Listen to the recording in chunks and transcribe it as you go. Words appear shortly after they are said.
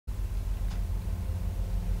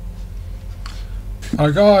Hi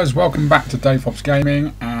guys, welcome back to Dave Hobbs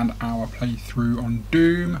Gaming and our playthrough on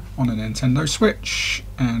Doom on a Nintendo Switch,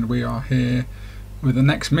 and we are here with the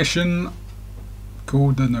next mission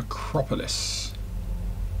called the Necropolis.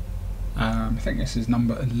 I think this is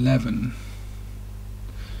number 11.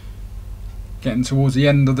 Getting towards the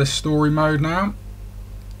end of this story mode now.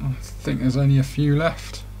 I think there's only a few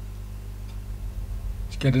left.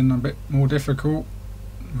 It's getting a bit more difficult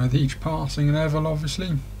with each passing level,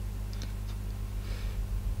 obviously.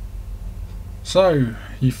 So,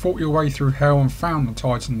 you fought your way through hell and found the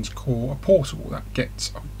Titan's core, a portal that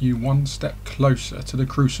gets you one step closer to the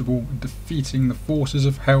Crucible and defeating the forces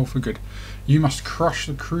of hell for good. You must crush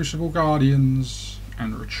the Crucible Guardians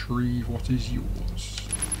and retrieve what is yours.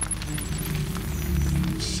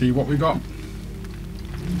 Let's see what we got.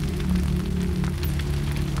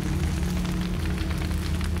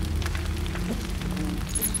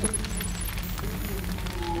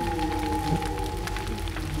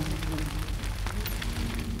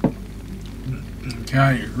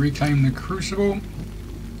 Okay, reclaim the Crucible.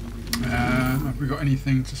 Have we got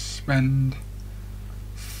anything to spend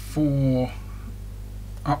for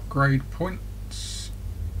upgrade points?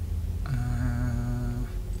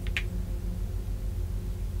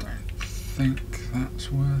 Don't think that's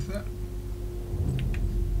worth it.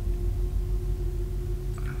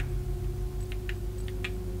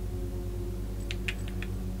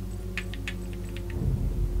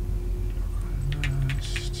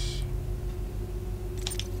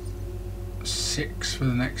 Six for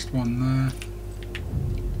the next one there.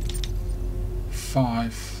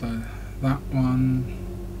 5 for that one.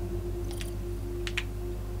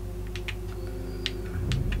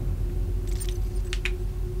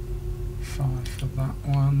 5 for that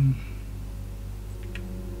one.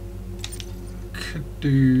 Could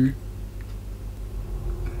do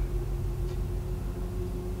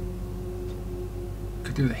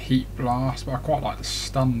the heat blast, but I quite like the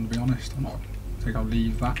stun, to be honest. I think I'll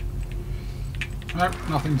leave that. Nope,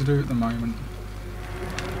 nothing to do at the moment.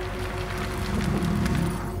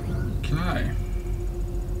 Okay.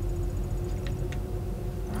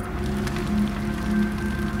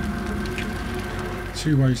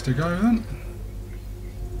 Two ways to go then.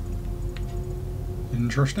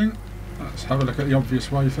 Interesting. Let's have a look at the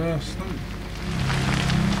obvious way first then.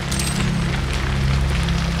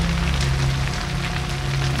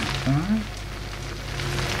 Okay.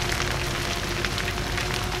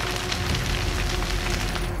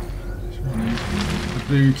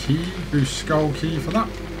 Blue key, blue skull key for that.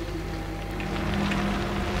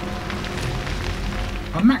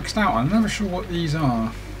 I'm maxed out, I'm never sure what these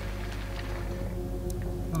are.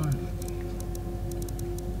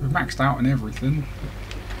 We've maxed out on everything.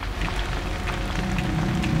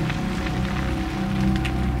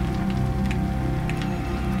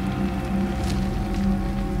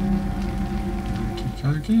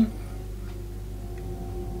 Okey-dokey.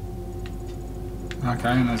 Okay,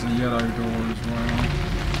 and there's a yellow door as well.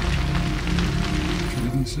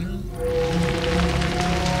 Didn't see.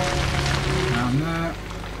 Down there.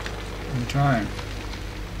 Okay.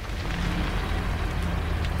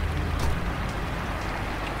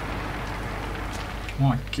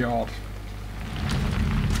 My God.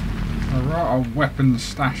 Alright, a weapon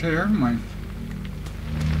stash here, haven't we?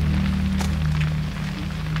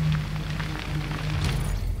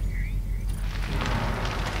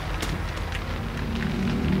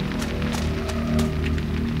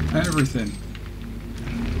 Everything.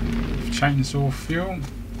 Chainsaw fuel.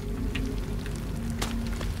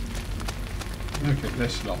 Look at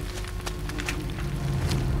this lot.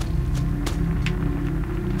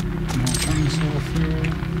 More chainsaw fuel.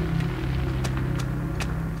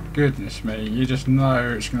 Goodness me, you just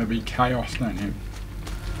know it's going to be chaos, don't you?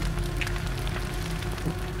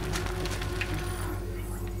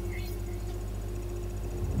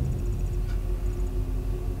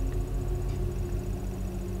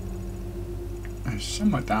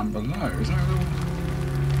 Somewhere down below, is that a little...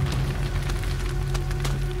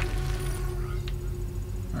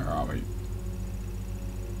 Where are we?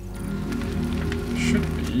 Should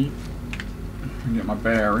be. I can get my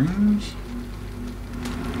bearings.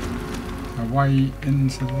 A way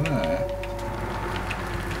into there.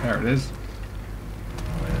 There it is.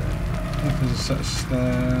 There's a set of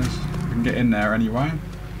stairs. We can get in there anyway.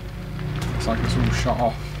 Looks like it's all shut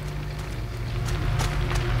off.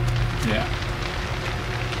 Yeah.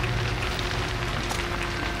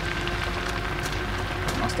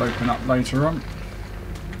 Open up later on.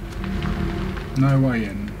 No way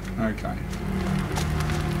in. Okay.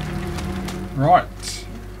 Right.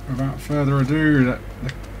 Without further ado, let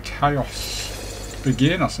the chaos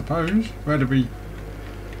begin, I suppose. Where do we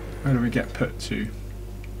get put to?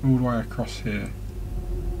 all the way across here.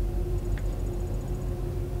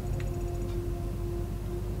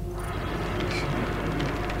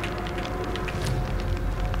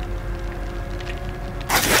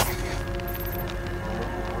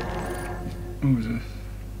 What was it?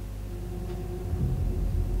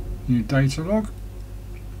 New data log.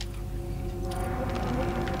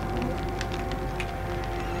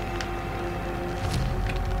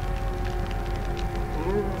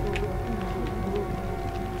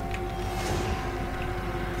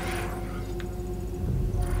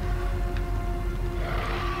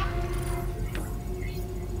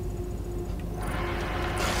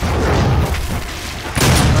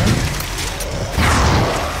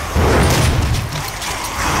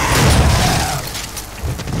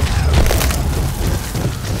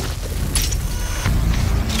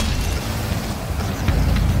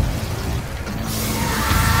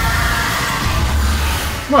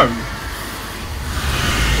 Whoa!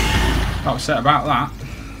 Upset about that.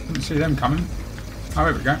 Didn't see them coming. Oh,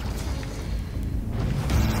 here we go.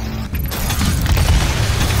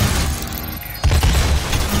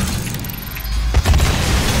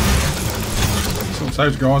 Sort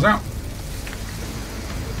those guys out.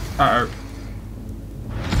 Uh oh.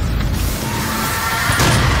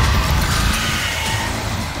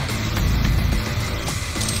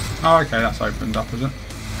 Oh, okay, that's opened up, is it?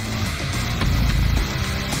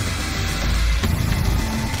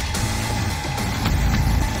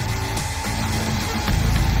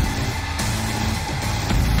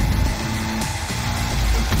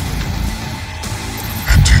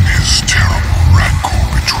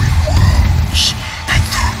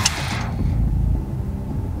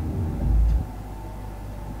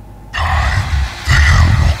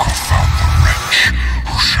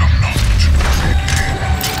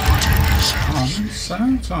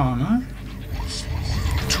 Time, eh? Was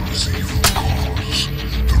loyal to his evil cause.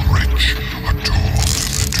 The rich adored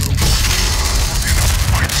the dupes. In a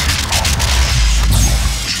mighty armor,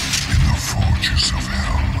 wrought in the forges of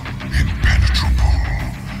hell, impenetrable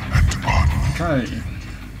and okay.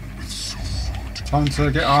 with sword. Time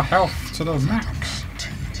to get our health to the max.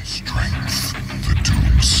 Strength, the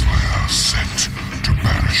Doomslayer set to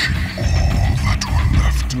banishing all that were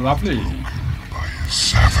left. Lovely. By his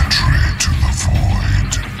savagery to the void.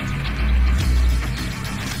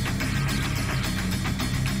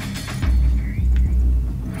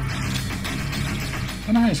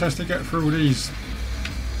 I don't know how you're supposed to get through all these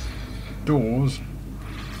doors.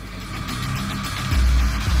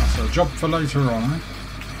 That's a job for later on, eh?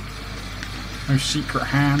 No secret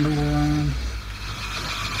handle around.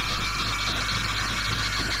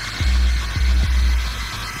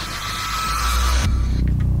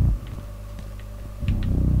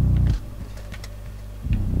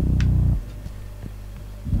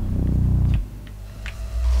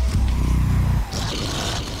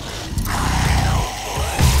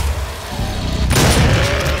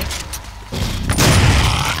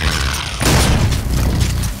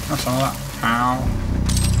 That's all that. Ow.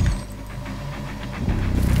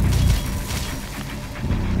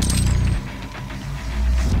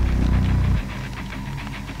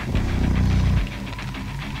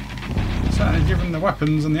 Certainly given the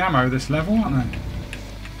weapons and the ammo this level, aren't they?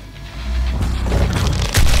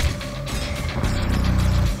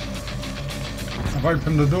 I've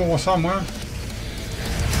opened the door somewhere.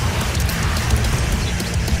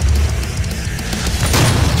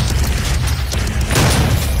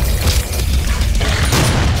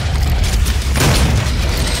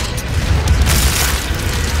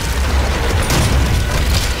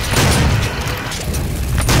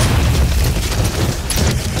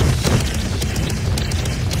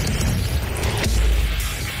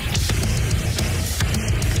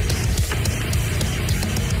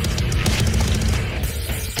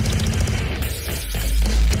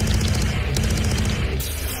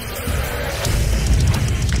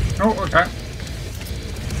 Oh, okay.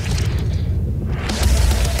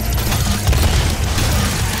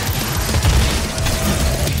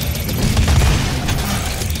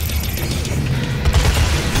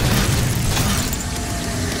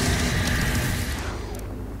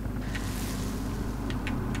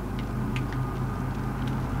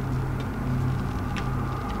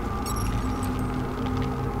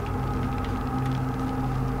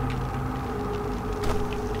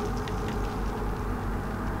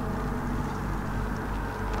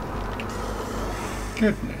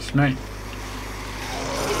 Goodness me.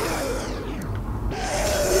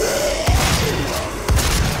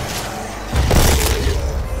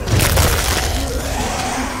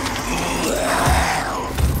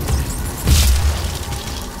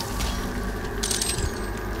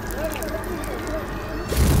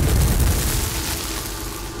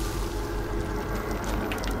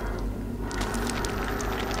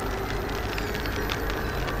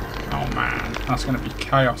 that's going to be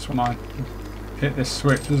chaos when I hit this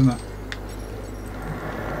switch, isn't it?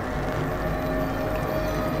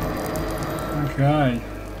 Okay.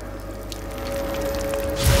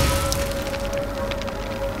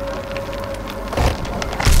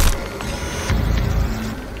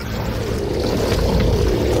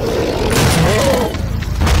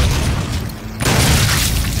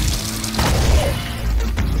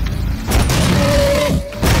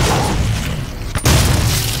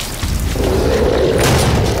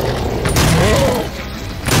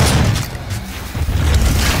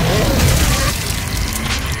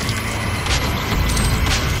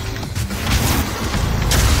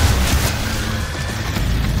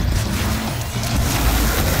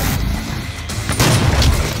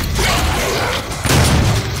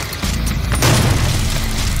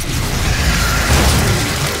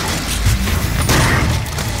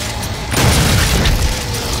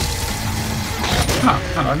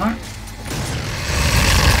 Hello, mate.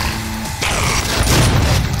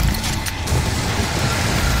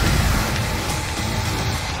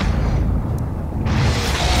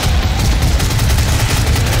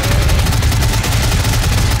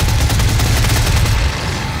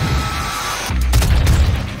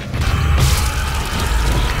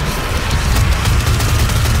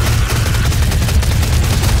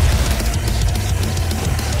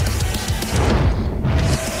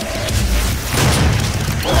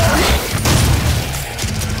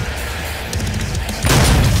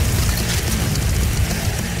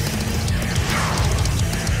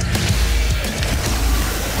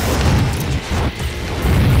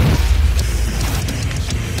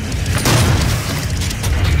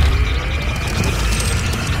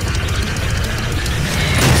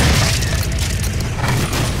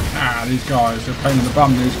 These guys, they're a pain in the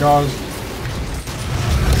bum, these guys.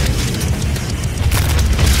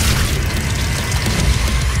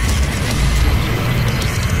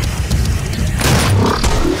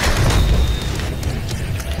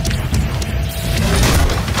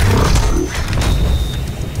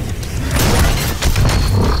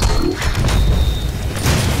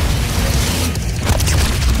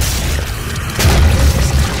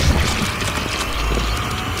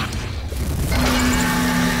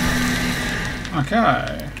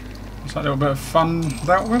 Okay, is that a little bit of fun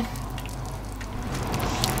dealt with?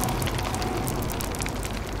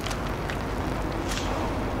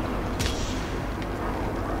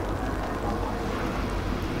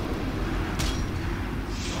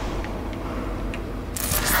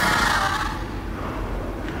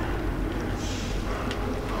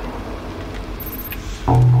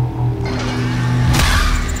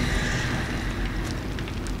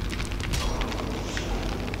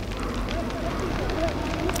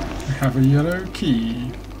 Have a yellow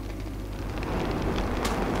key.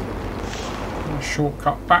 A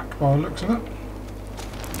shortcut back by the looks of it.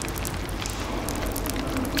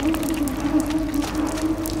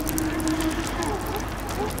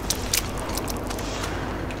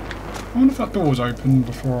 I wonder if that door's open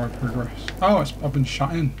before I progress. Oh, I've been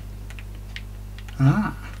shut in.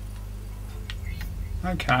 Ah.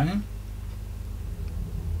 Okay.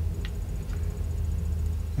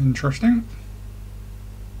 Interesting.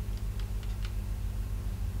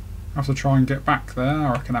 I have to try and get back there.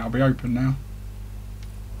 I reckon that'll be open now.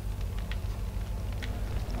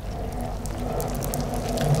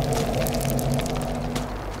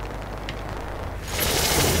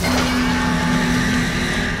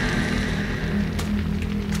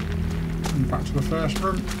 And back to the first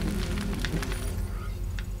room.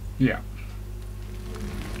 Yeah.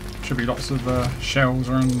 Should be lots of shells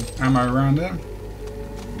and ammo around here.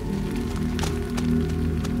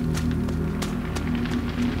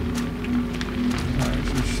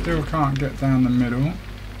 Still can't get down the middle.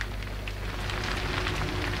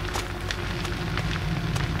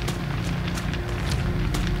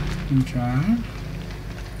 Okay.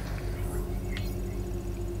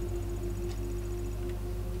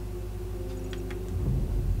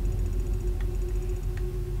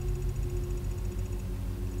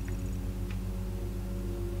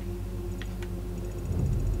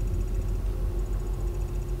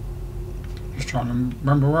 Just trying to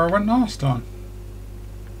remember where I went last time.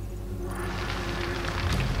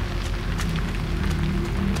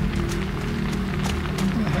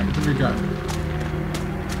 Here we go.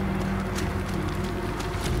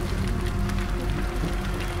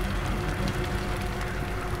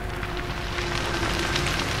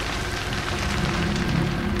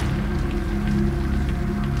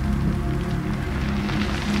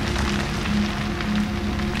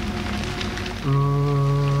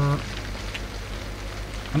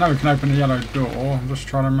 I know we can open the yellow door, I'm just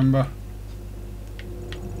trying to remember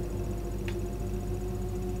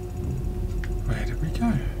we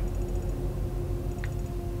go.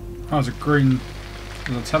 That was a green... It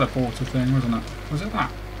was a teleporter thing, wasn't it? Was it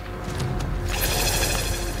that?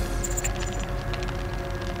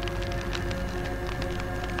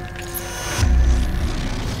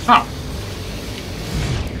 Oh!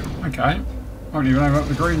 Okay. I don't even know about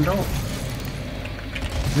the green door.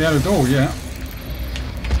 The yellow door, yeah.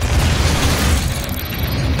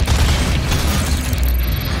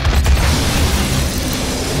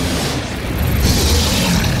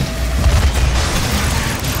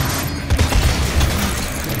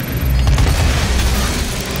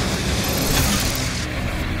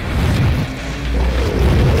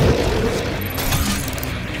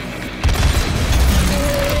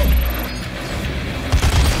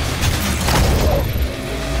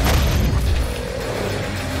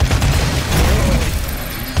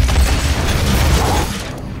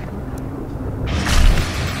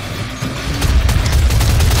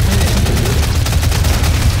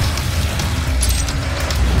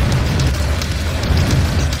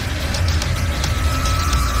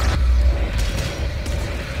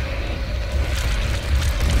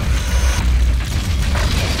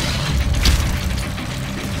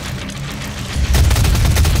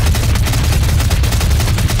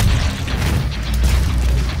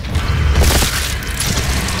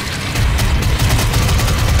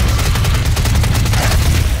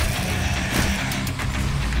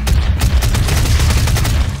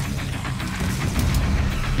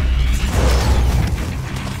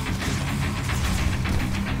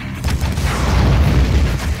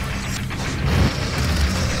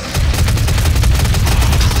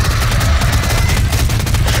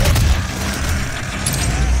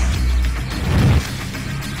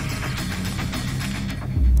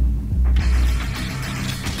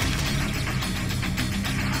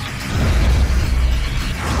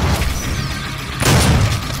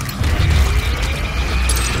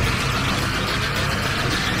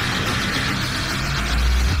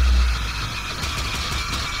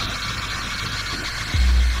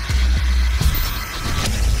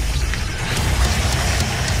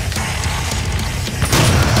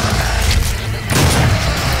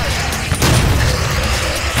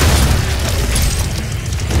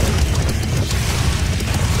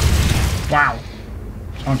 Wow.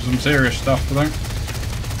 Time for some serious stuff, I think.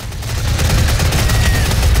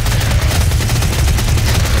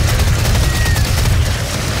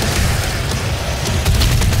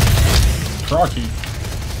 Crikey.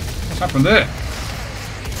 What's happened there?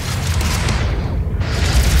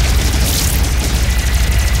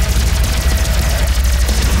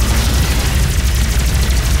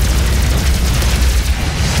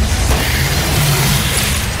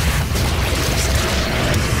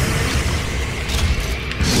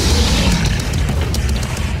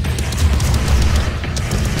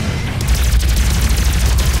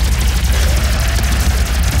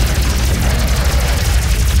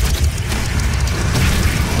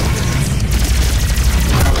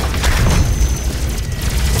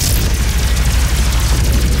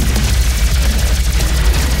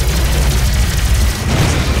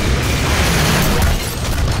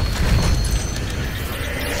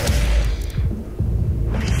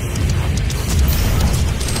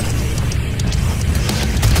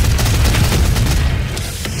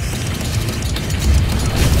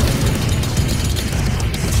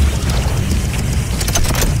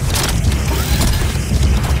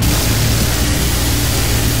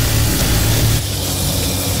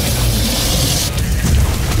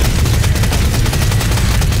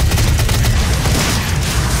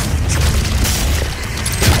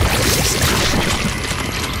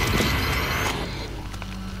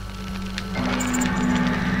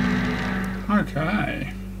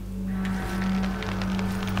 Okay.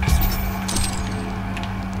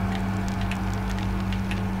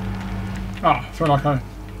 Oh, I feel like I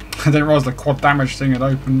didn't realise the quad damage thing had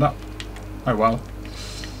opened up. Oh well.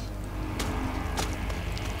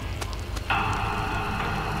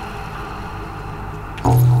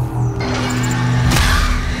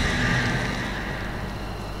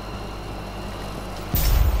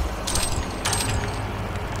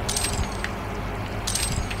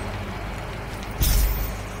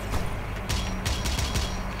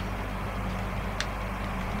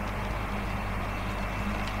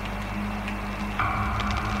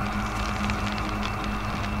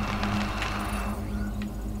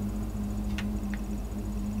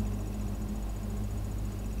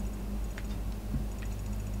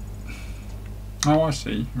 Oh, I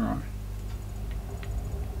see. Right.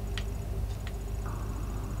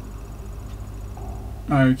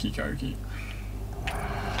 Okie dokie.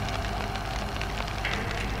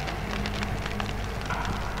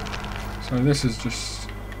 So this is just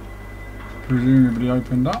presumably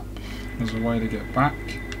opened up as a way to get back.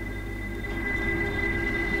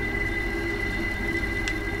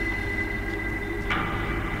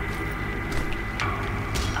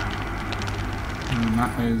 And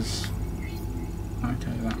that is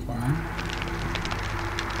okay that way.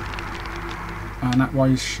 And that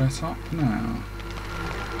way's shut up now.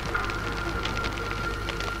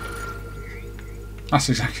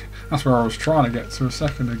 That's where I was trying to get to a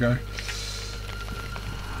second ago.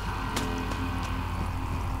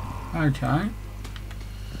 Okay.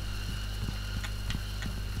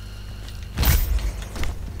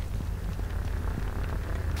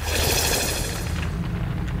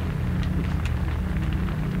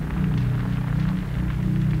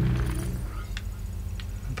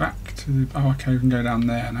 Back to the... Oh, okay, we can go down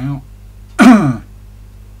there now.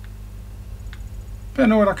 Bit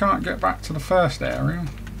annoyed I can't get back to the first area.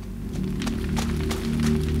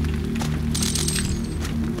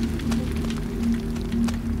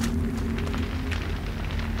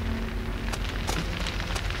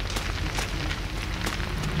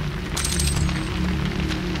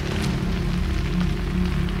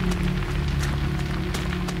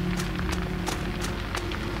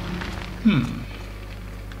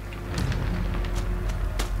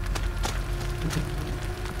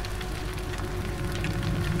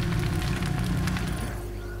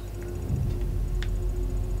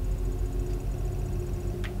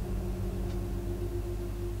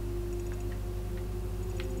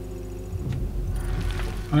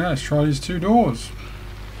 Oh yeah, let's try these two doors.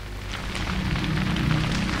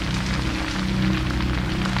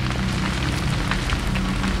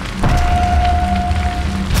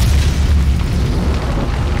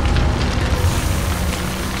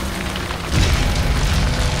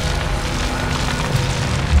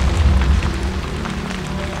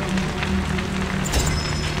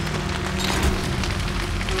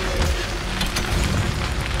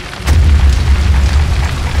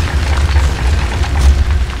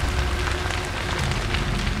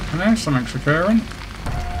 Something's occurring.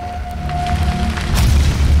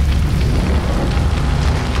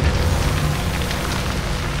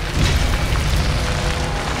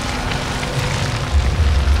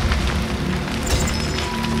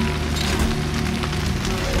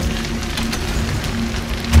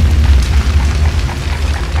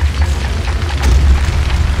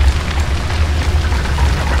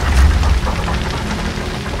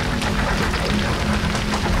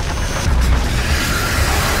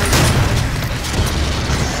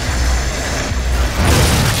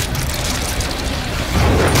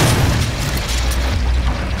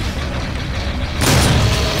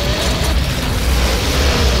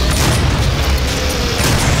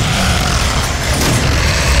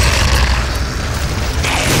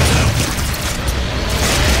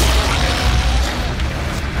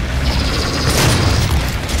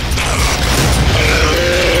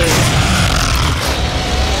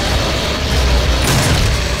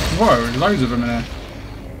 Whoa, loads of them in there.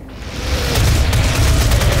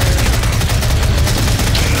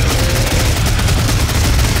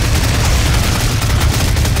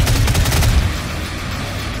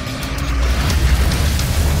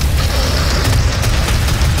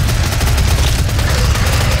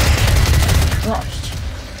 Christ.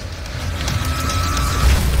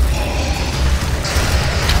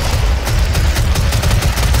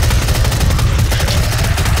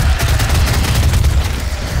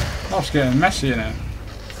 Oh, it's getting messy in here.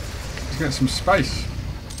 Let's get some space.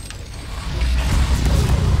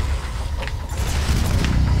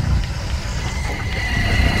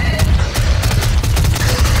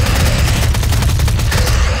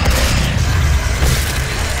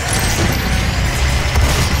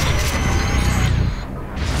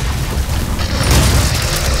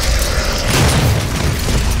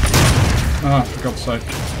 Ah, for God's sake.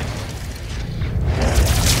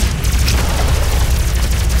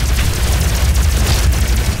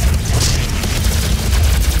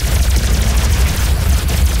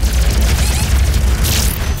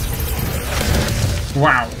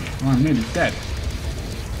 Wow, I'm nearly dead.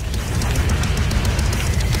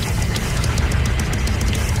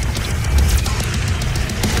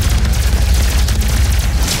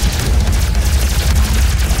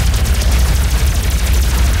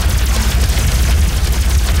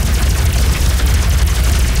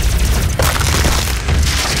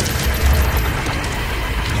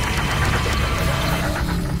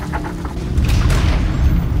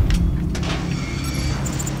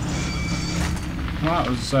 That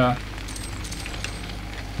was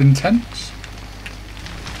intense.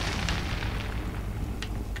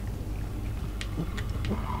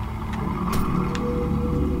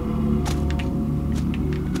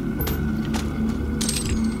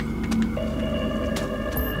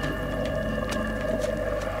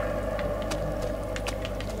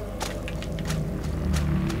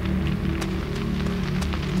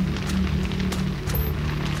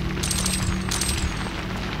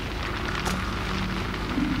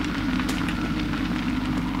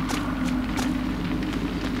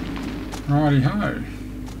 Righty ho.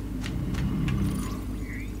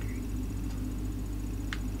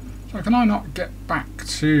 So can I not get back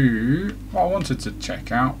to what I wanted to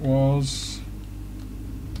check out was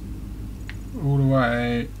all the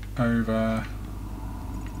way over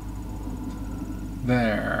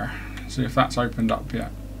there. See if that's opened up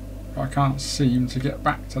yet. I can't seem to get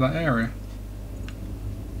back to that area.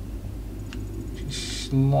 Which is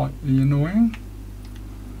slightly annoying.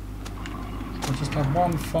 I'll just have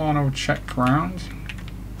one final check round.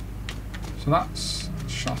 So that's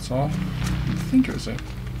shut off. I think it was it.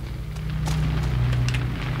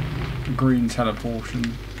 The green teleporting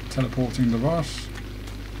device.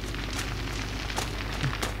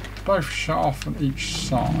 Both shut off on each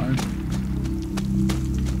side.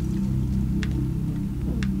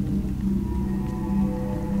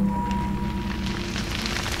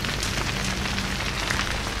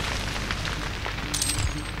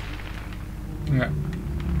 Yeah.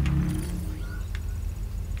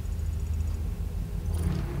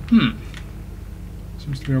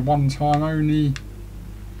 Seems to be a one-time only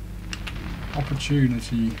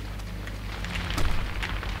opportunity.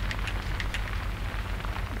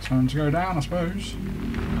 Time to go down, I suppose.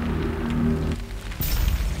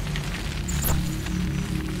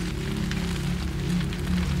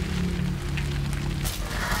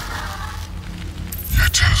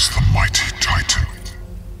 Yet as the mighty Titan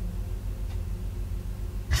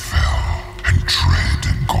fell and dread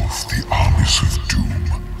engulfed the armies of doom,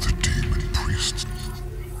 the demon priests.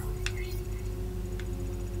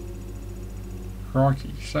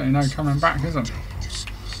 Crikey, so no coming back, is it?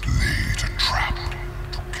 Laid a trap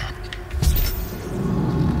to capture.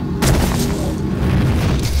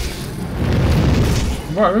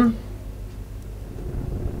 Whoa!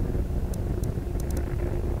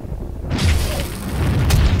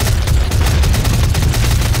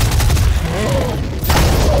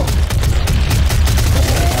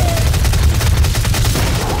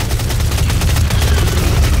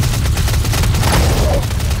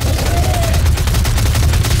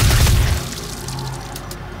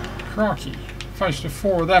 Crikey, faced with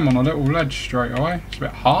 4 of them on a little ledge straight away. It's a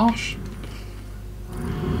bit harsh.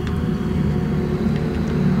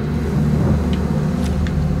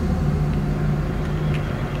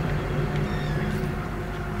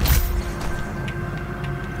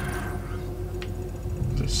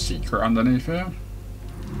 There's a secret underneath here.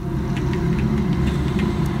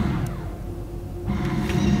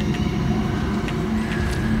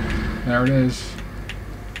 There it is.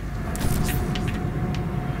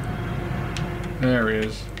 There he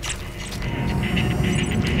is.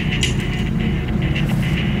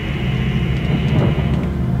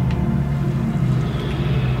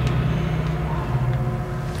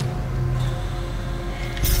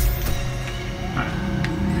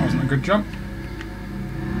 That wasn't a good jump.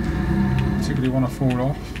 Particularly want to fall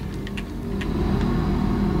off.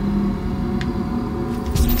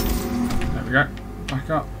 There we go. Back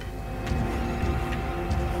up.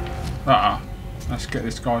 Let's get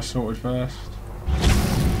this guy sorted first.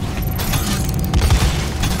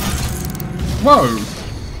 Whoa!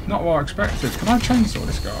 Not what I expected. Can I chainsaw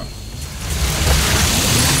this guy?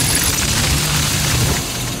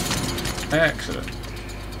 Excellent.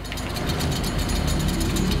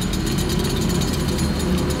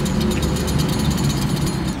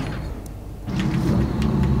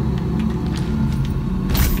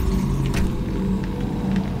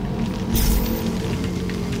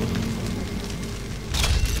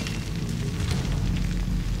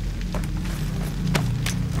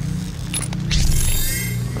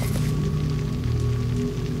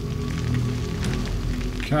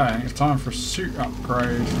 Okay, it's time for a suit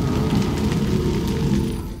upgrade.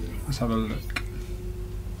 Let's have a look.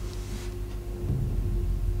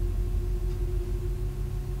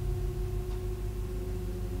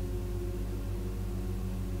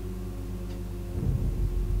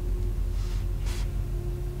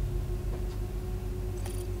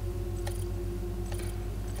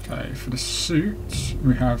 Okay, for the suit,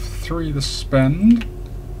 we have 3 to spend.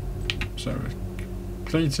 So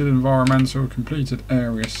completed environmental, completed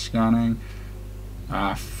area scanning,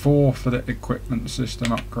 4 for the equipment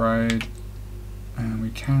system upgrade, and we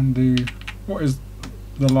can do, what is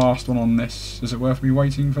the last one on this? Is it worth me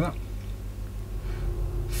waiting for that?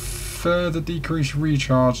 Further decrease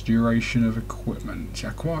recharge duration of equipment. Yeah,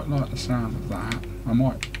 I quite like the sound of that. I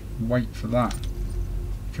might wait for that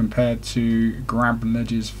compared to grab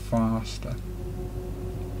ledges faster.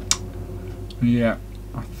 Yeah,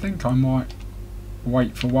 I think I might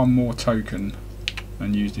wait for 1 more token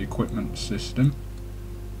and use the equipment system.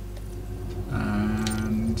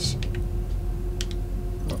 And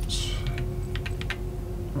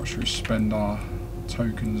what What should we spend our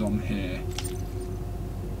tokens on here?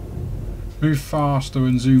 Move faster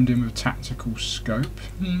when zoomed in with tactical scope.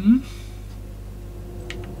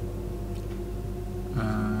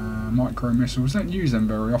 Micro missiles. Don't use them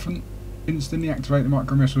very often. Instantly activate the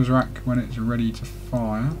micro missiles rack when it's ready to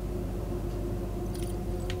fire.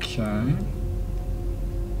 Okay.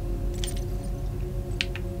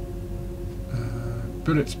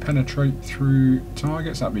 Bullets penetrate through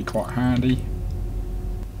targets. That'd be quite handy.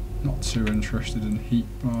 Not too interested in heat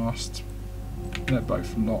blast. They're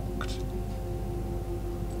both locked.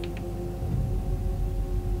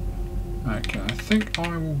 Okay, I think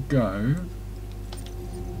I will go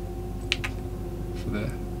for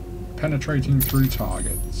the penetrating through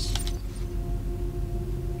targets.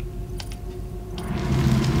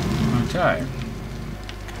 Okay.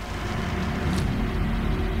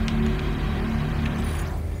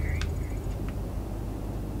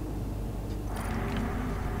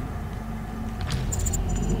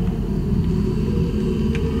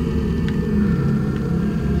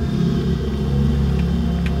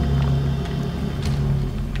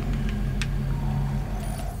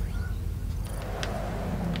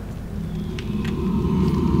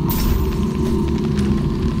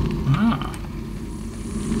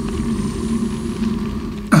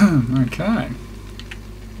 Okay.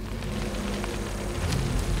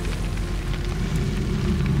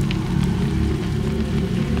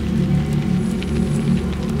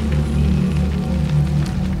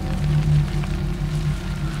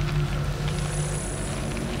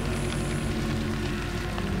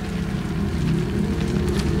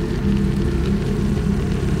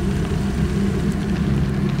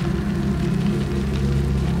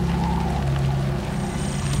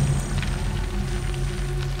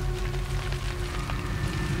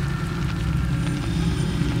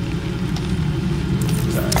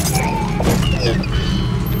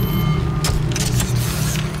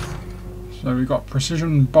 So we've got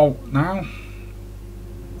precision bolt now.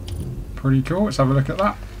 Pretty cool. Let's have a look at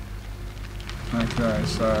that. Okay,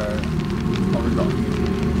 so what have we got?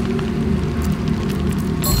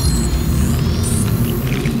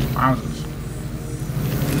 Wowzers.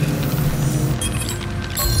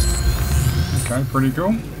 Okay, pretty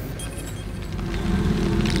cool.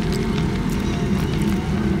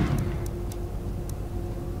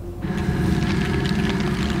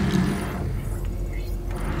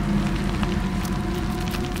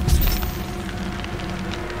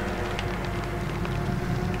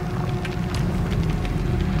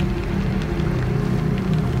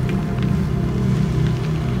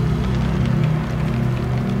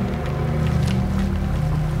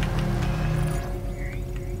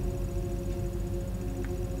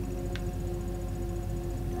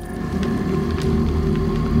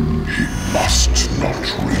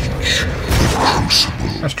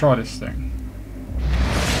 Let's try this thing.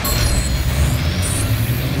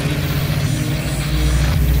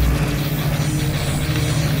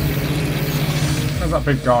 Where's that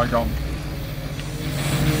big guy gone?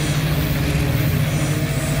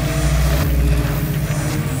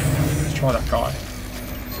 Let's try that guy.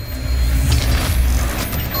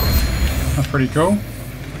 That's pretty cool.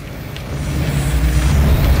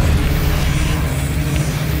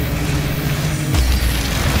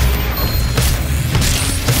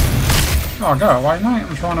 Oh, go away, mate.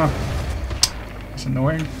 I'm trying to... It's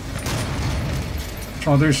annoying.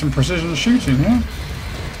 Trying to do some precision shooting here.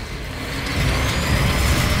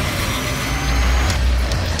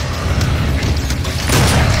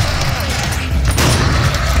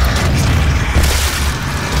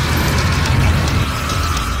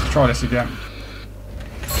 Let's try this again.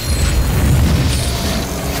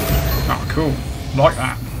 Oh, cool. Like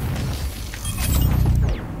that.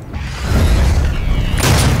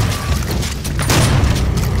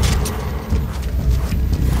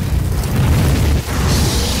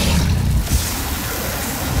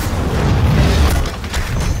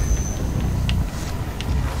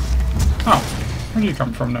 Where do you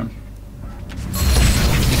come from then?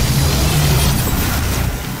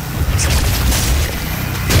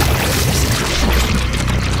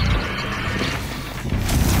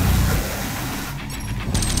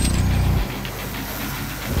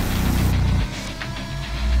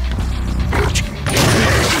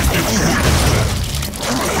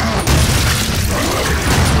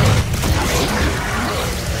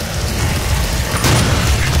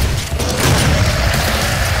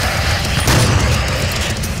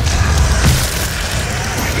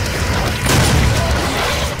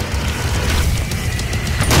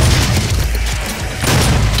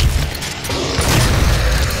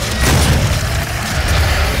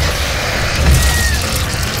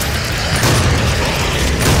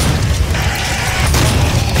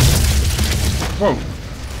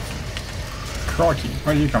 Crikey,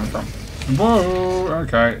 where are you coming from? Whoa!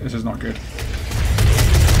 Okay, this is not good.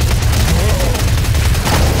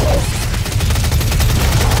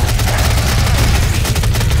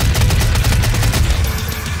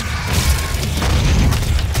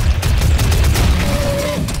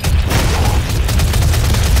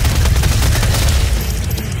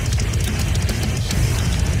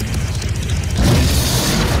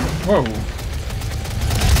 Whoa.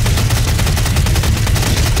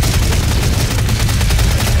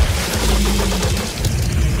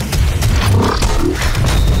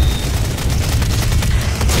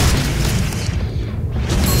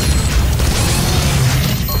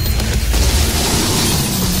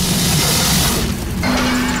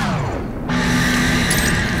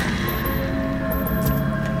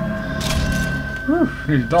 Whew,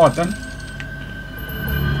 nearly died then.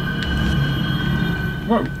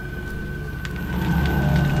 Whoa.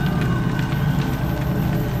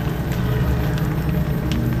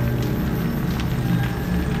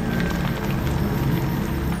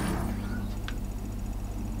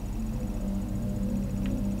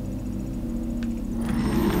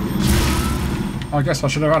 I guess I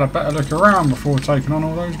should have had a better look around before taking on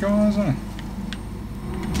all those guys, eh?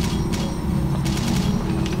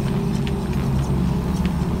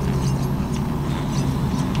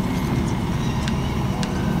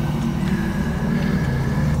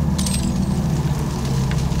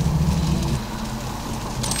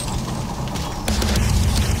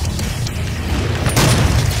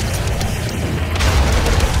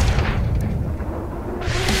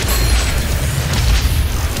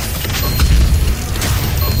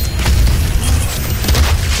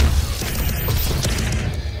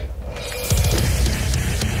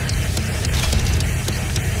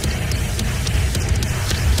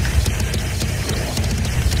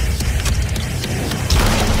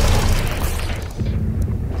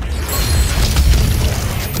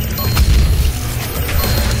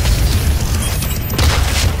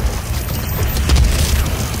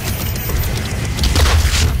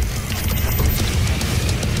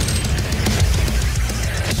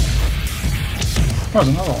 There's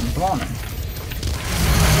another one, blimey.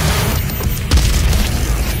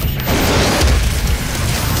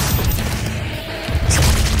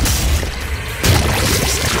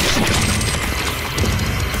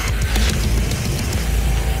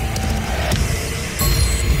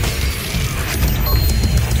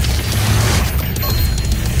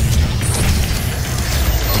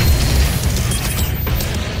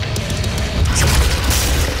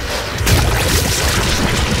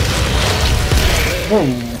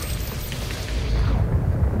 Whoa.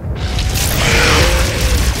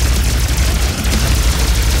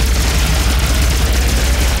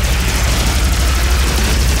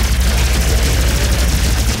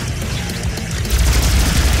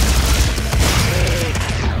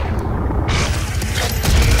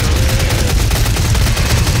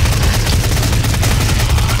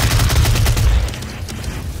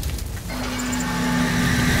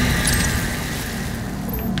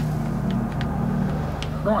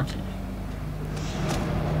 Crikey.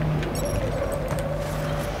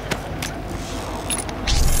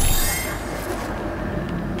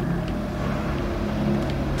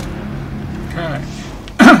 Okay.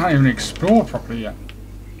 I haven't even explored properly yet.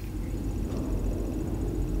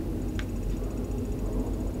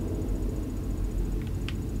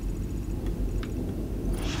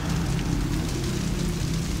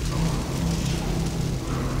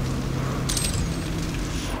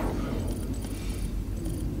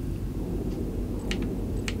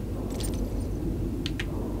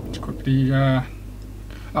 Quickly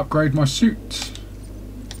upgrade my suit.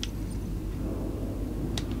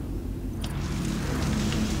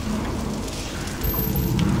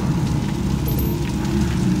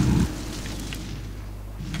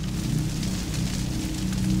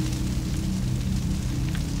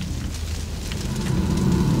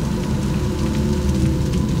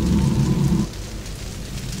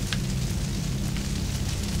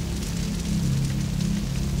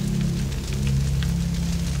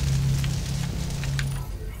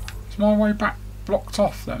 Is my way back blocked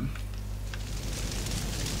off then?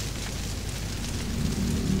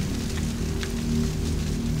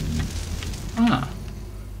 Ah.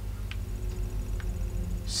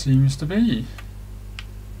 Seems to be.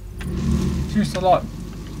 Seems to like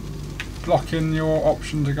blocking your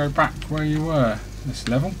option to go back where you were this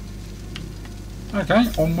level. Okay,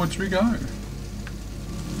 onwards we go.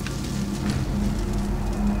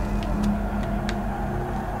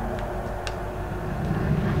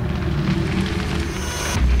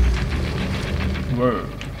 Whoa.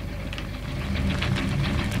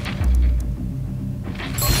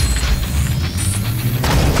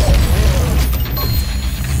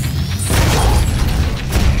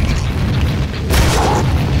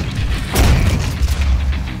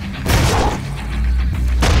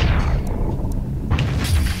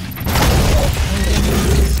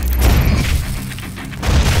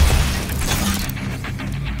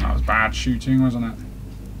 bad shooting, wasn't it?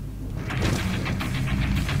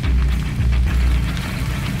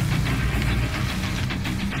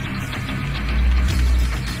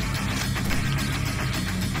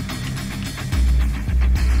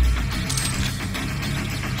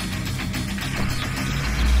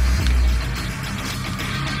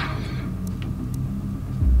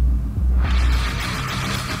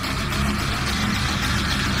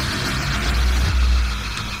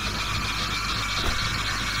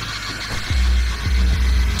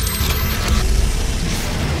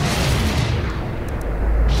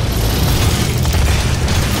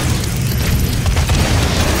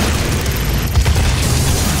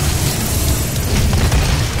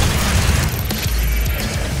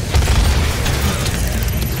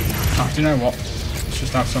 Do you know what? Let's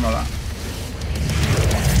just have some of that.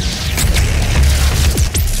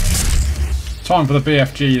 Time for the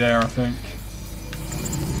BFG there, I think.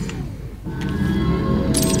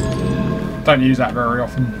 Don't use that very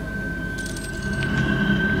often.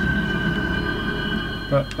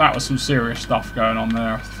 But that was some serious stuff going on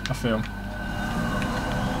there, I feel.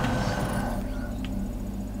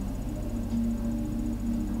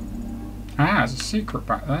 Ah, there's a secret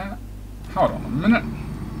back there. Hold on a minute.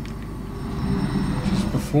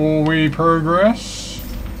 Before we progress.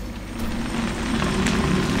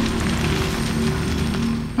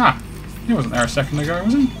 Ah, he wasn't there a second ago,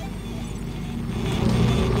 was he?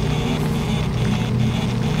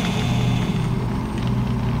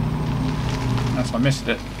 Unless I missed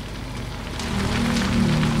it.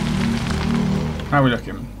 How are we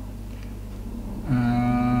looking? Ah.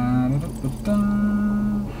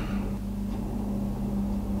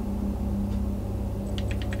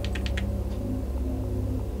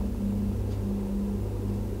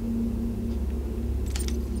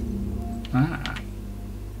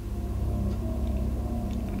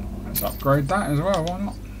 Let's upgrade that as well, why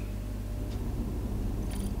not?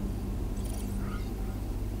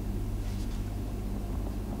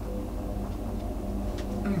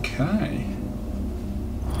 Okay.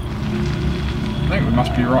 I think we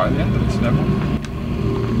must be right at the end of this level.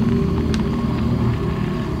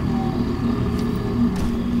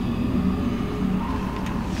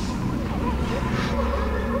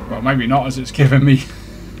 Well, maybe not, as it's given me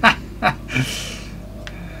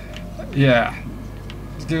yeah,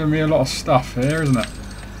 it's giving me a lot of stuff here, isn't it?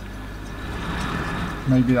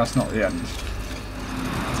 Maybe that's not the end.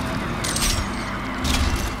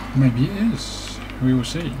 Maybe it is. We will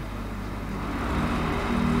see.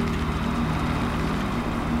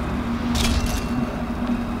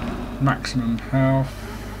 Maximum health.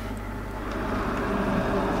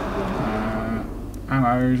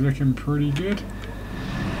 Ammo is looking pretty good.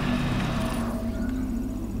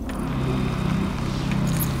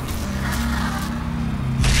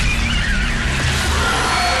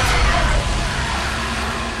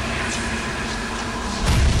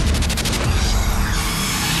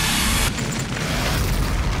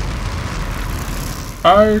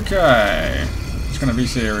 Okay, it's going to be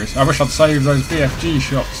serious. I wish I'd saved those BFG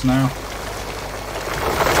shots now.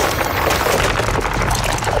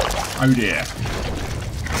 Oh dear.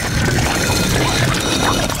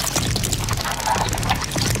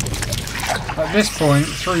 At this point,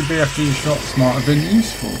 3 BFG shots might have been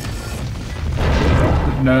useful.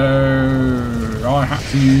 But no, I had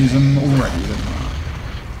to use them already, didn't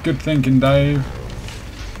I? Good thinking, Dave.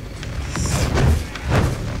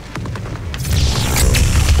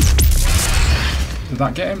 Did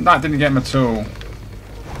that get him? That didn't get him at all.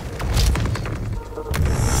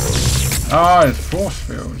 Ah, it's force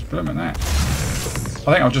fields. Blimmin' that.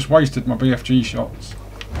 I think I've just wasted my BFG shots.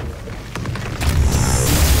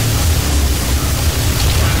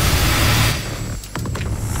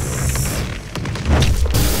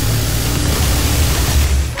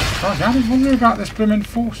 God, I didn't wonder about this blimmin'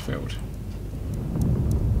 force field.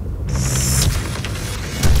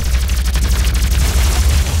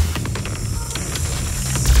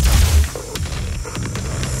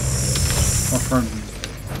 My friend.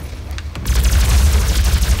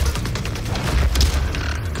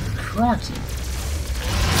 Crikey.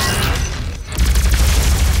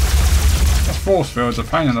 This force field's a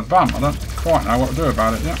pain in the bum. I don't quite know what to do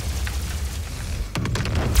about it yet.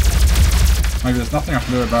 Maybe there's nothing I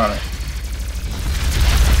can do about it.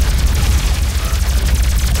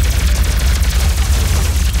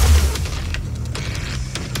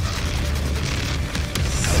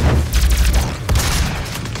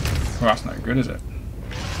 Well, that's no good, is it?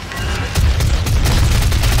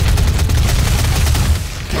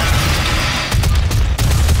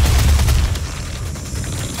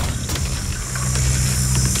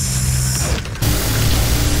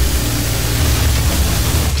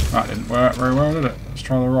 Right, work very well, did it? Let's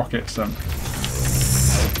try the rockets then.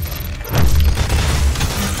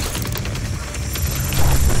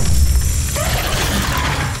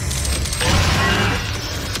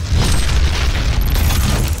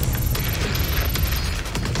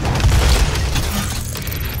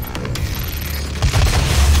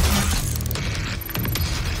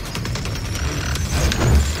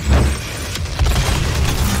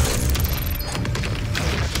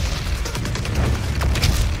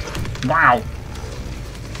 Wow!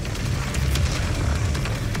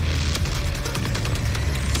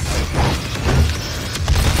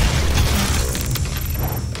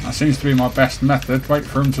 That seems to be my best method. Wait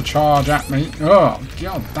for him to charge at me. Oh,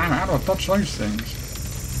 god damn it, how do I dodge those things?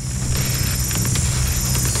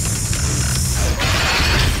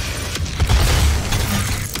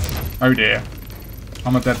 Oh dear.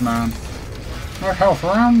 I'm a dead man. No health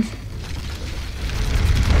around.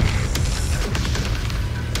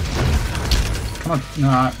 Come on.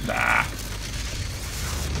 Nah.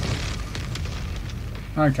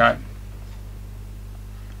 Okay.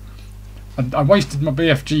 I wasted my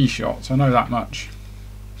BFG shots, I know that much.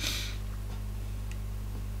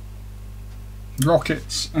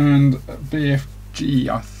 Rockets and BFG,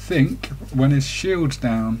 I think, when his shield's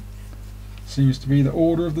down. Seems to be the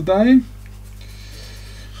order of the day.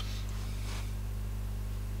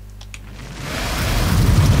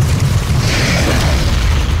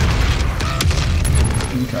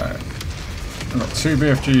 Okay. I've got 2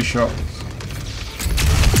 BFG shots.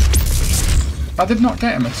 I did not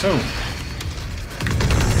get him at all.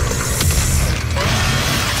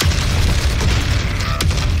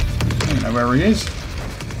 I don't know where he is.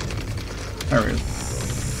 There he is.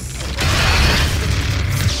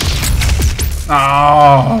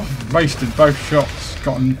 Oh, wasted both shots.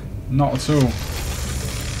 Got him not at all.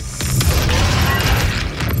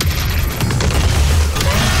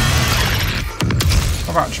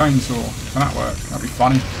 How about chainsaw? Can that work? That'd be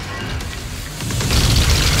funny.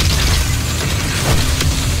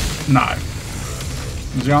 No.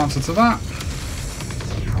 Is the answer to that?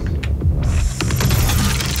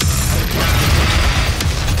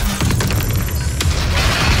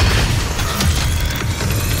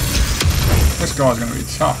 This guy's going to be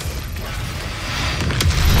tough.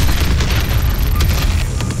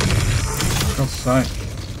 For God's sake.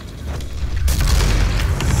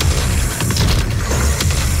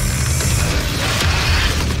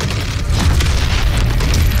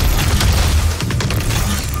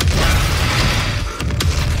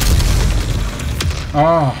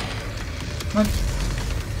 Oh. Man.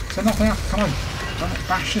 Is there nothing else? Come on. Don't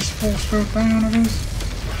bash this force field down of his.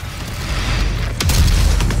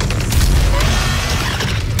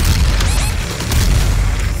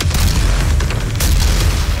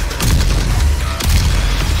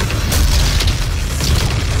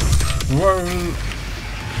 Whoa!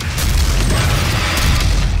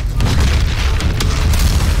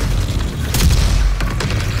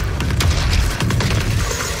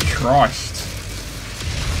 Christ.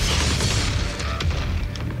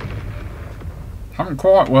 Haven't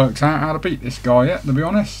quite worked out how to beat this guy yet, to be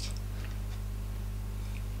honest.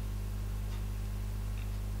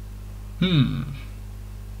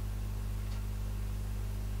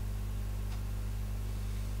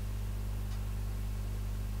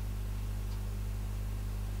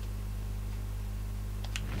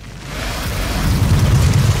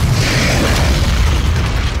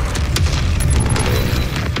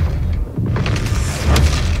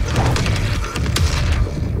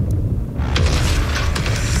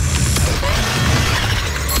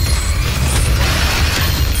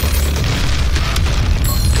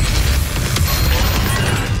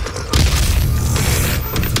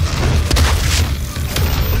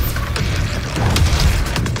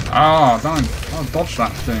 Ah, damn. I'll dodge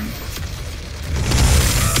that thing.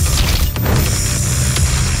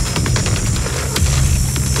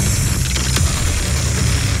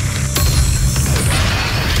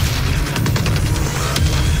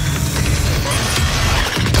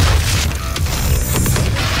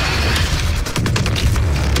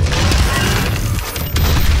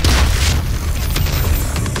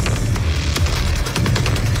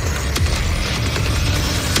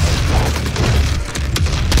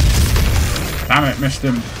 Damn it, missed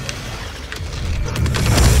him.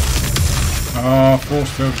 Oh, force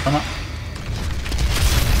field, come up.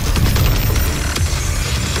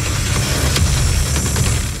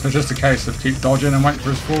 So it's just a case of keep dodging and wait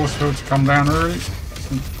for his force field to come down early.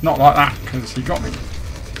 Not like that, because he got me.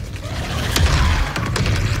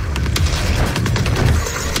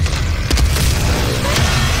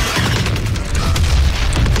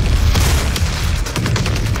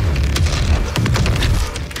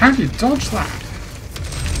 How do you dodge that?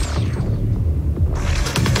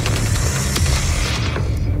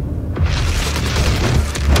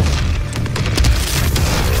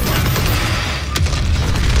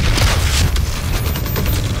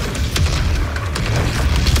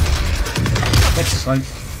 God's sake.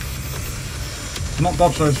 Not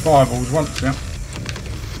dodge those fireballs once, yeah.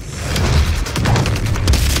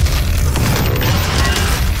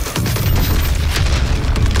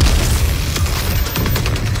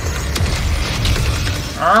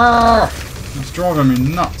 Ah! That's driving me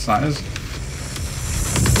nuts, that is.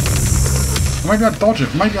 Or maybe I dodge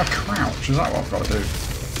it, maybe I crouch, is that what I've got to do?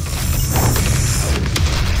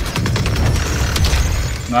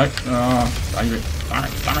 No, damn it,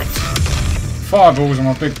 damn it. Fireballs are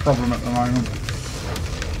my big problem at the moment.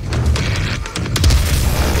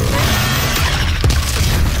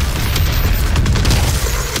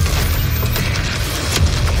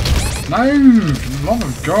 No! Love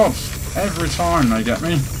of God! Every time they get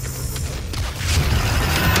me.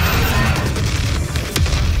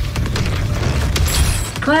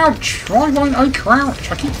 Crouch! Why won't I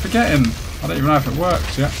crouch? I keep forgetting. I don't even know if it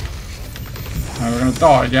works yet. We're going to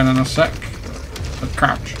die again in a sec. But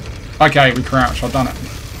crouch. Okay, we crouch. I've done it.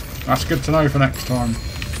 That's good to know for next time.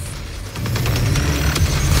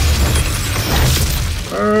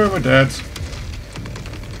 Oh, we're dead.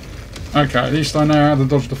 Okay, at least I know how to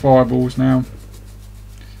dodge the fireballs now.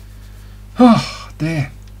 Oh,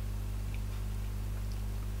 dear.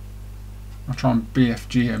 I'll try and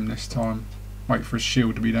BFG him this time. Wait for his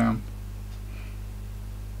shield to be down.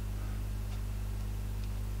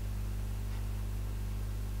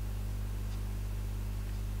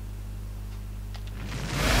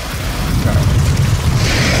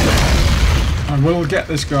 I will get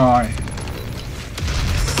this guy.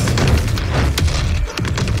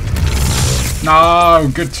 No,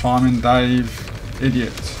 good timing, Dave.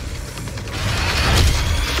 Idiot.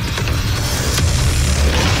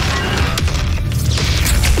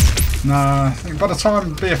 Nah, I think by the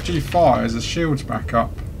time BFG fires, the shield's back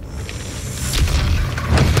up.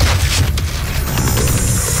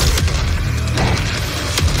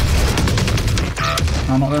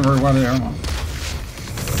 I'm not doing very well here, am I?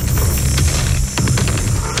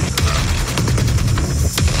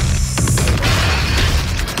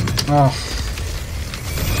 Oh.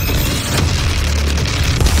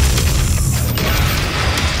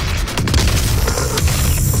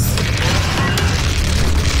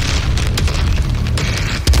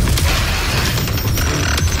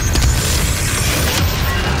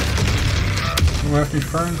 Worth me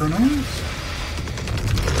throwing grenades?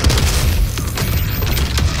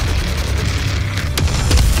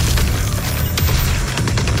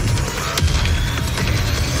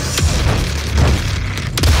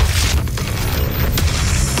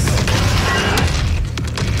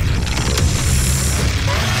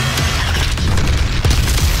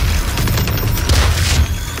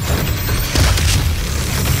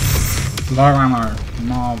 Low ammo,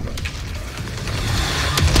 marvellous.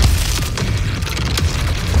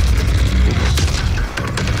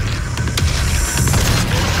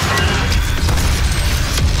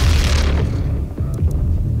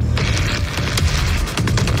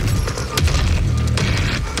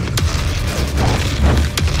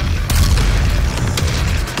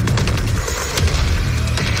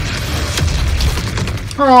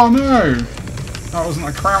 Oh no! That wasn't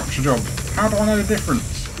a crouch job. How do I know the difference?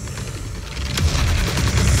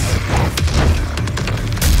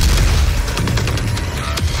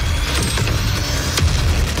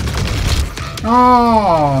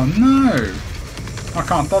 Oh no! I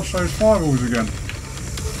can't dodge those fireballs again.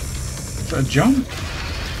 Is that a jump?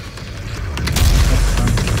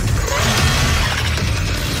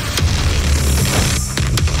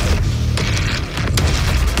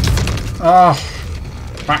 Oh,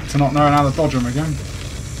 back to not knowing how to dodge them again.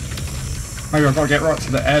 Maybe I've got to get right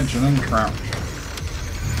to the edge and then crouch.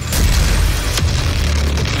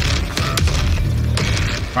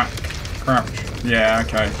 Back, crouch. Yeah,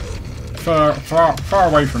 okay. Far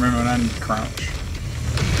away from him and then crouch.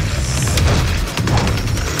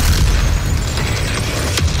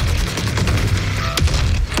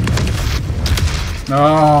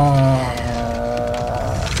 Oh,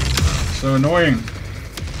 so annoying.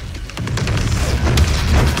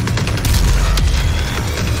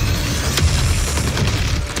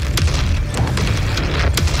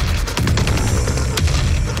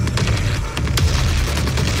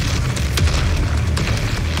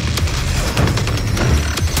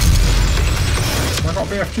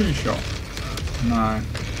 BFG shot? No.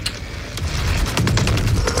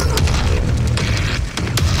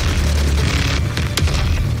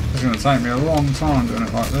 It's going to take me a long time doing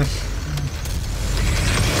it like this.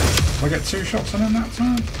 Will I get 2 shots on him that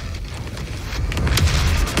time?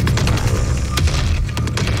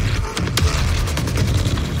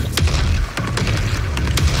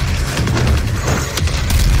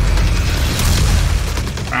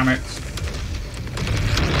 Damn it.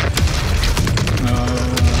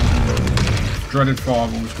 Dreaded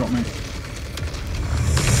fireball's got me.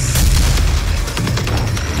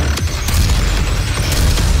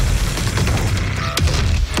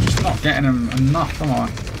 Just not getting him enough, am I?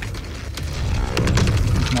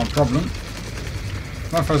 That's my problem. I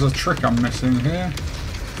don't know if there's a trick I'm missing here.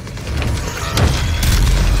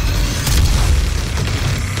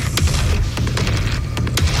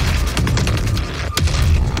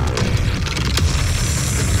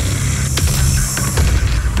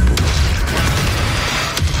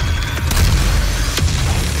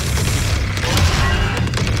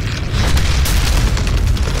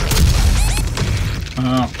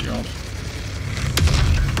 Oh god.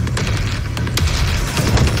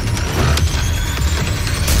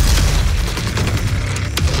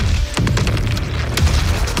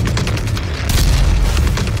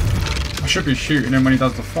 I should be shooting him when he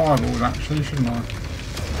does the fireballs actually, shouldn't I?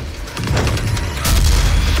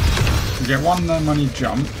 You get one then when he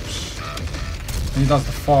jumps. And he does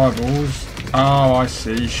the fireballs. Oh, I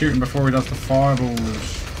see. Shoot him before he does the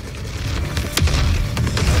fireballs.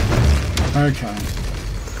 Okay.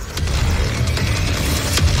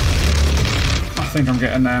 I think I'm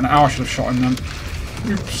getting there now. I should have shot him then.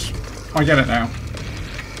 Oops. I get it now.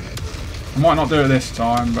 I might not do it this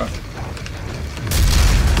time, but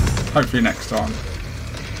hopefully next time.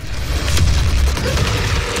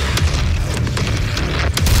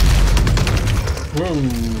 Whoa.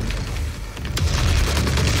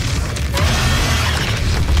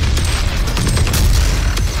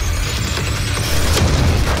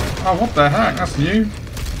 Oh, what the heck? That's new.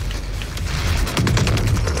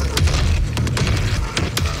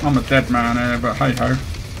 I'm a dead man here, but hey ho.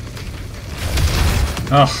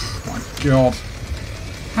 Oh my god.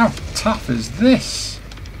 How tough is this?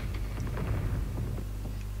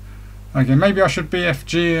 Okay, maybe I should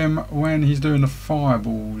BFG him when he's doing the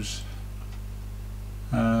fireballs.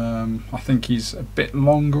 I think he's a bit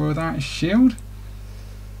longer without his shield.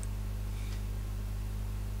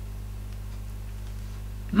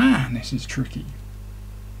 Man, this is tricky.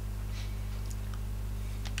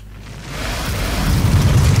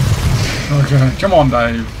 Okay, come on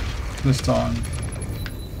Dave, this time.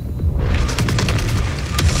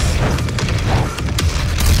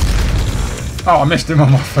 Oh, I missed him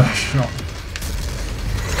on my first shot.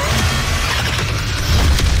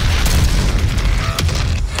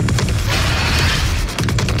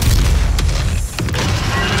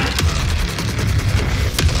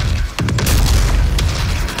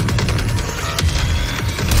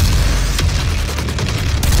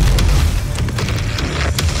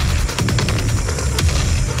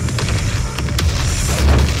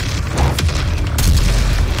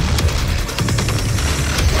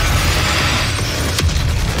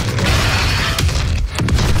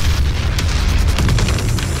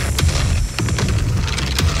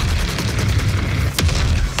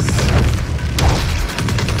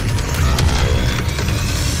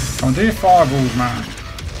 Do your fireballs, man.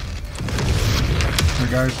 There we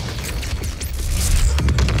go.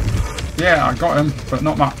 Yeah, I got him, but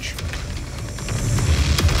not much.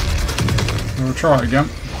 We'll try it again.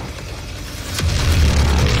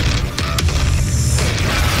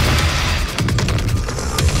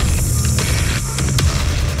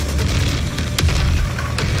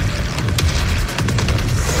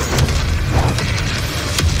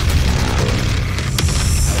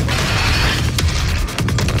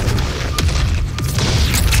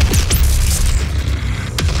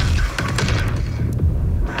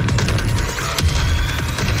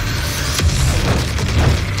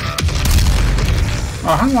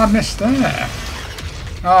 Oh, how did I miss there?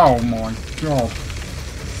 Oh my god.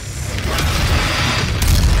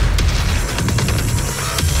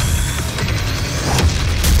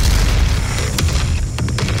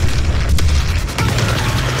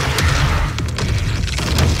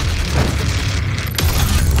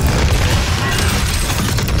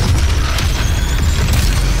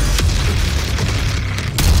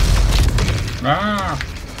 Ah!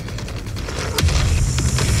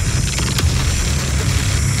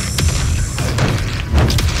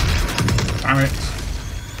 Damn it.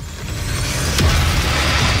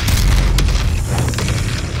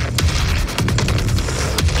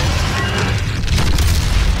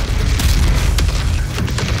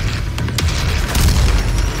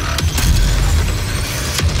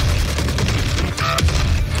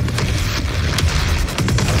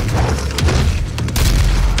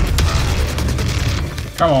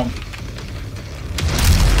 Come on.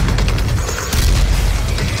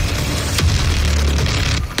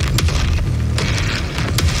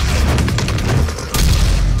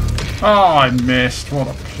 Oh, I missed. What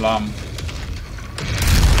a plum.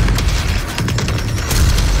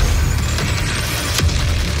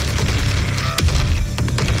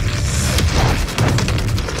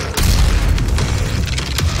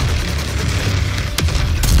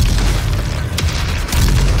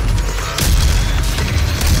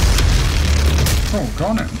 Oh,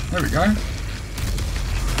 got him. There we go.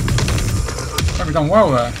 Hope we done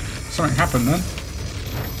well there. Something happened then.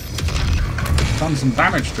 Done some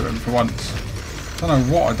damage to him for once. Don't know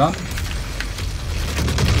what I done.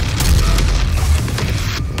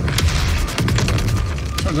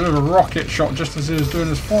 Something to do with a rocket shot just as he was doing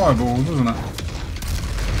his fireballs, wasn't it?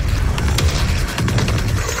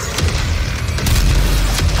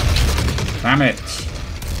 Damn it.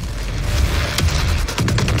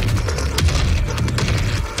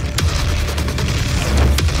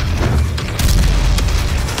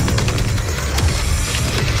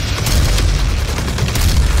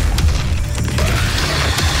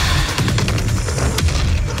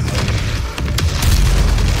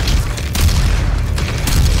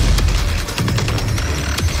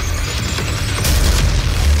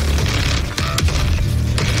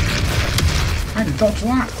 How did dodge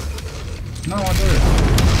that? No idea.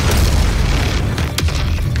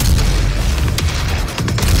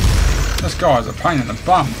 This guy's a pain in the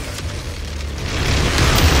bum.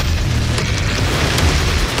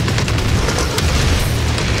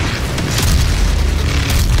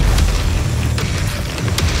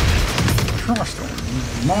 Christ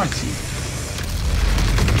almighty.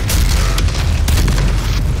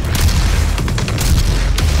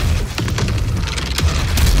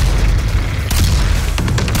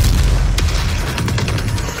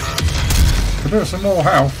 Could do with some more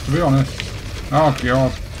health, to be honest. Oh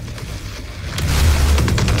god.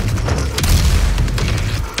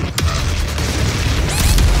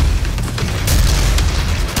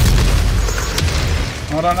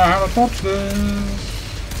 I don't know how to dodge this.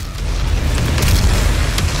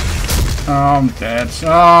 Oh, I'm dead.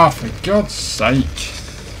 Oh, for God's sake.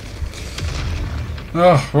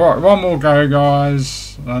 Oh, right, one more go,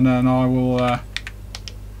 guys, and then I will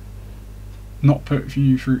not put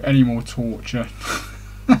you through any more torture.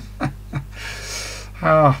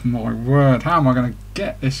 Oh my word, how am I going to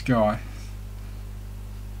get this guy?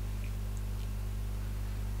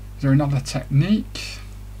 Is there another technique?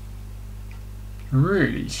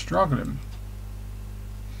 Really struggling.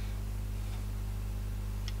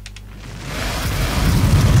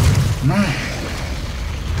 Man.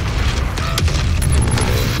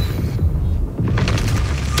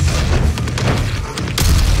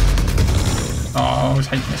 Oh, I always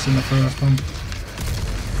hate missing the first one.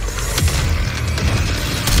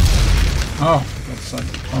 Oh, for God's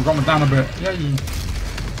sake. I've got me down a bit. Yay.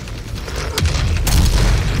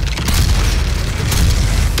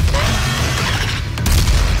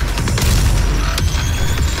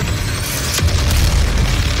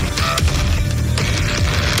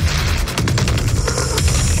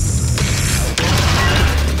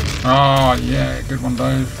 Oh, yeah, good one,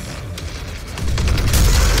 Dave.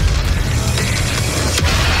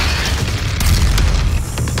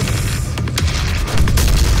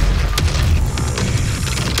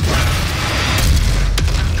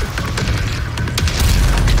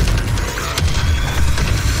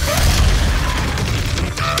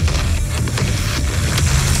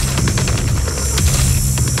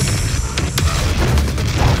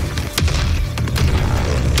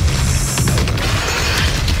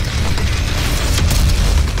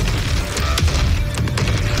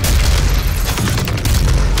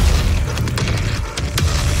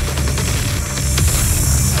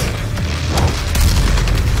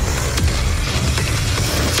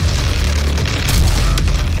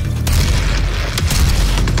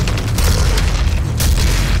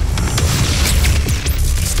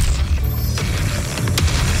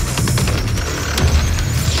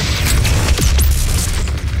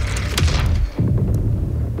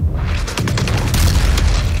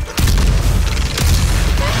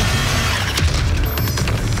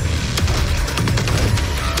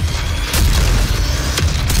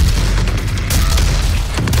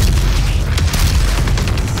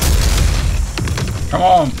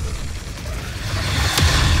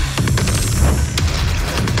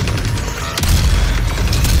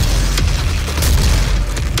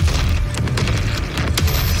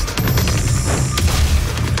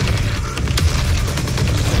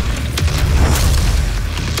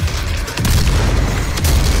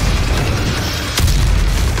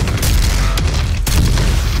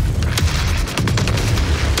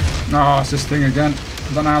 Oh, it's this thing again.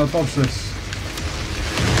 I don't know how to dodge this.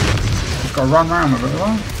 Just got to run around with it, have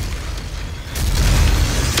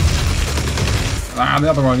I? Ah, the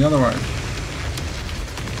other way, the other way.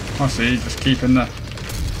 I see, just keeping the...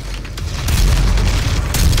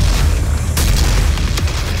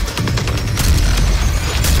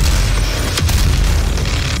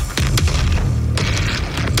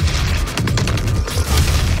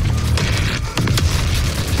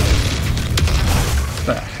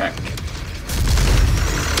 The heck?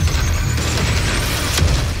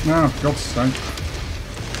 No, for God's sake.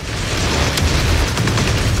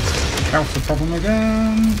 Health's a problem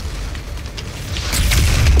again.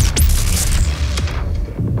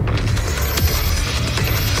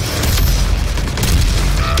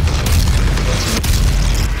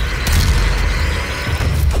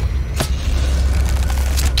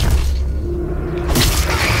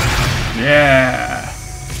 Yeah!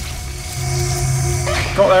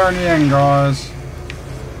 Got there in the end, guys.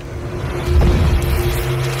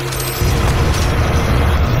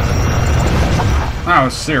 That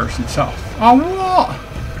was seriously tough. Oh, what?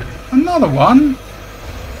 Another one?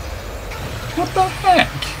 What the heck?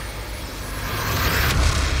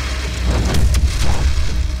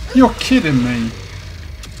 You're kidding me.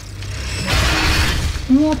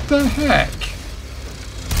 What the heck?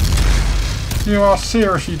 You are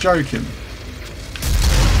seriously joking.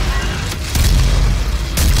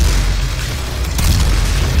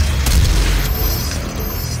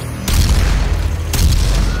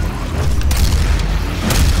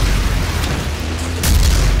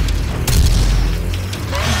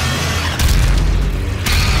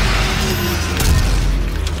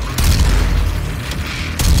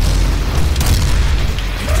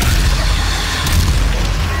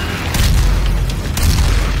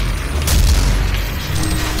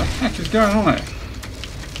 What is going on here?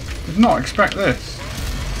 Did not expect this.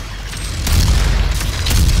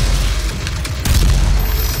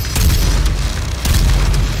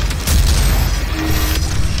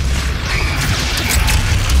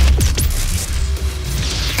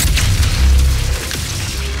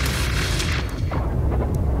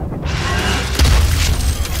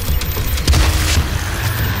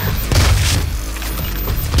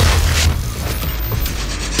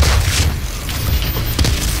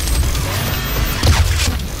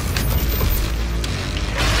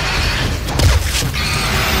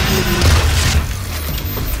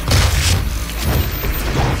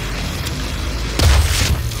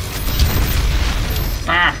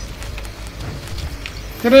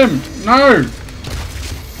 Get him! No!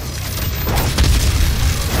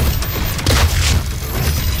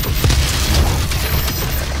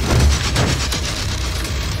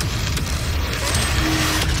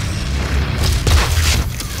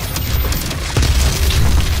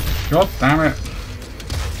 God damn it.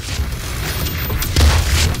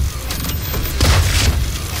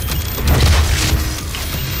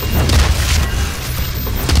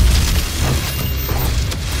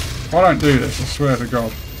 If I don't do this, I swear to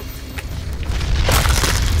God.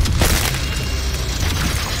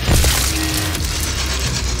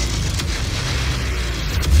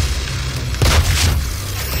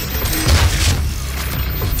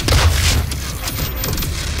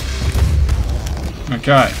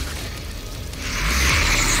 Okay.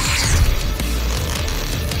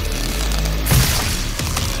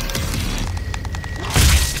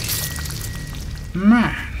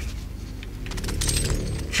 Man.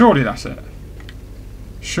 Surely that's it.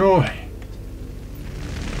 Surely.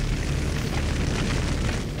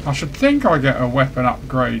 I should think I get a weapon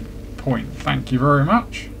upgrade point. Thank you very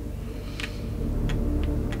much.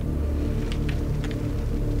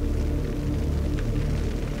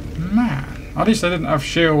 Man. At least they didn't have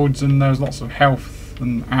shields and there was lots of health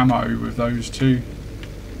and ammo with those two.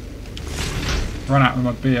 Run out of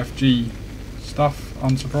my BFG stuff,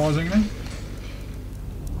 unsurprisingly.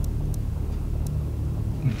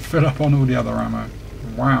 And fill up on all the other ammo.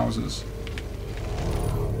 Wowzers.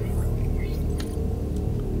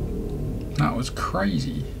 That was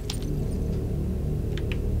crazy.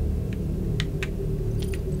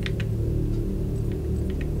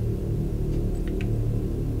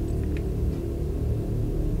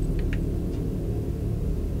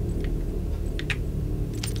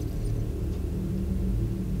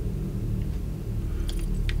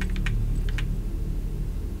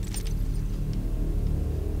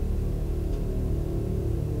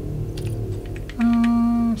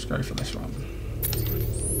 Let's go for this one.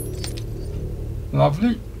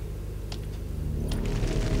 Lovely.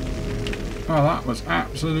 Oh, that was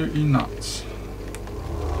absolutely nuts.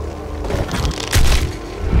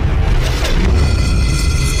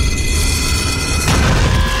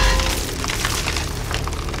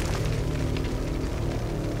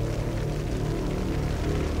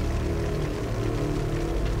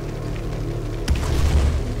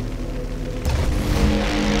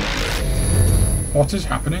 What is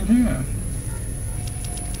happening here?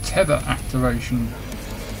 Tether activation.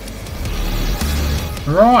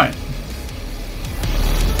 Right.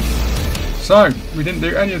 So, we didn't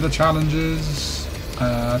do any of the challenges.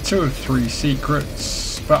 2 of 3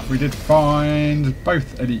 secrets. But we did find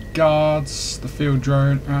both elite guards, the field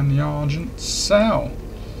drone and the Argent Cell.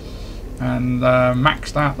 And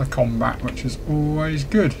maxed out the combat, which is always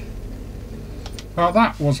good. Well,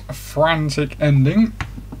 that was a frantic ending.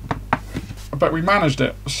 But we managed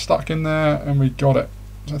it. Stuck in there and we got it.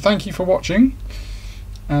 So thank you for watching.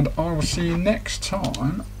 And I will see you next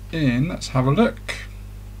time in, let's have a look,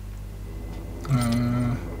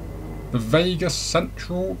 the Vegas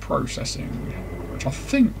Central Processing, which I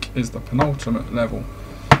think is the penultimate level.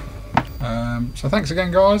 So thanks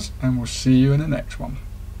again guys, and we'll see you in the next one.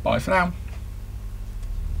 Bye for now.